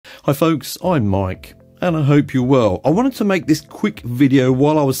Hi folks, I'm Mike and I hope you're well. I wanted to make this quick video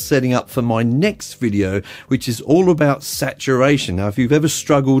while I was setting up for my next video, which is all about saturation. Now, if you've ever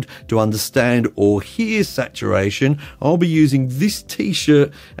struggled to understand or hear saturation, I'll be using this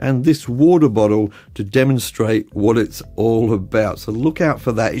t-shirt and this water bottle to demonstrate what it's all about. So look out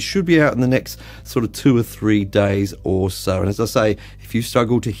for that. It should be out in the next sort of 2 or 3 days or so. And as I say, if you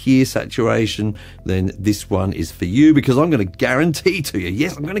struggle to hear saturation, then this one is for you, because I'm going to guarantee to you,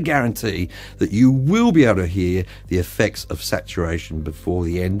 yes, I'm going to guarantee that you will be able to hear the effects of saturation before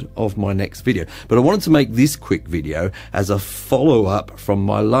the end of my next video. But I wanted to make this quick video as a follow-up from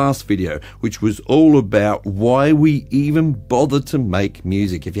my last video, which was all about why we even bother to make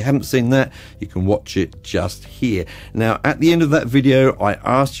music. If you haven't seen that, you can watch it just here. Now, at the end of that video, I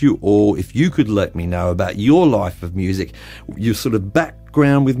asked you all if you could let me know about your life of music, your sort of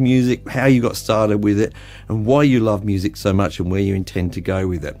background with music, how you got started with it, and why you love music so much and where you intend to go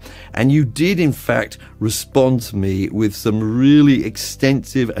with it. And you did in fact respond to me with some really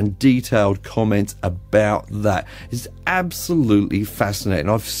extensive and detailed comments about that. It's absolutely fascinating.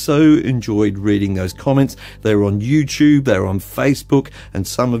 I've so enjoyed reading those comments. They're on YouTube, they're on Facebook, and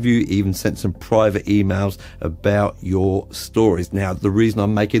some of you even sent some private emails about your stories. Now, the reason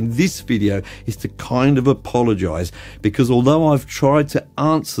I'm making this video is to kind of apologize, because although I've tried to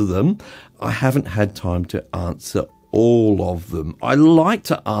answer them, I haven't had time to answer all of them. I like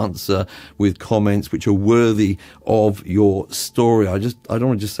to answer with comments which are worthy of your story. I don't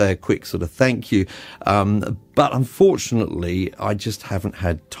want to just say a quick sort of thank you, but unfortunately I just haven't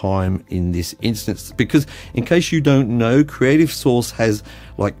had time in this instance, because in case you don't know, Creative Source has,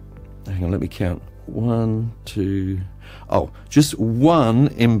 like, hang on, let me count, just one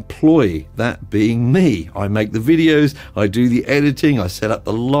employee, that being me. I make the videos, I do the editing, I set up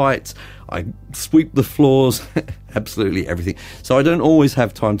the lights, I sweep the floors, absolutely everything. So I don't always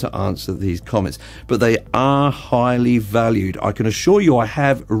have time to answer these comments, but they are highly valued. I can assure you I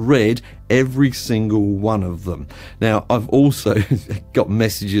have read every single one of them. Now, I've also got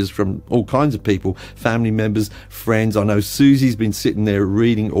messages from all kinds of people, family members, friends. I know Susie's been sitting there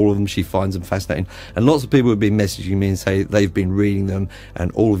reading all of them. She finds them fascinating. And lots of people have been messaging me and say they've been reading them,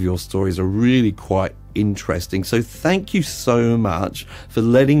 and all of your stories are really quite interesting. So thank you so much for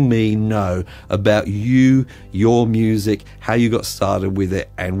letting me know about you, your music, how you got started with it,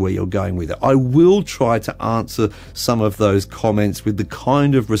 and where you're going with it. I will try to answer some of those comments with the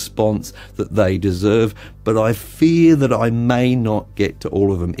kind of response that they deserve, but I fear that I may not get to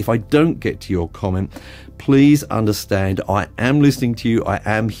all of them. If I don't get to your comment, please understand, I am listening to you, I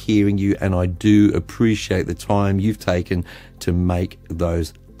am hearing you, and I do appreciate the time you've taken to make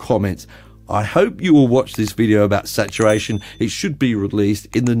those comments. I hope you will watch this video about saturation. It should be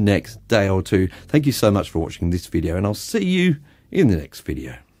released in the next day or two. Thank you so much for watching this video, and I'll see you in the next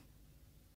video.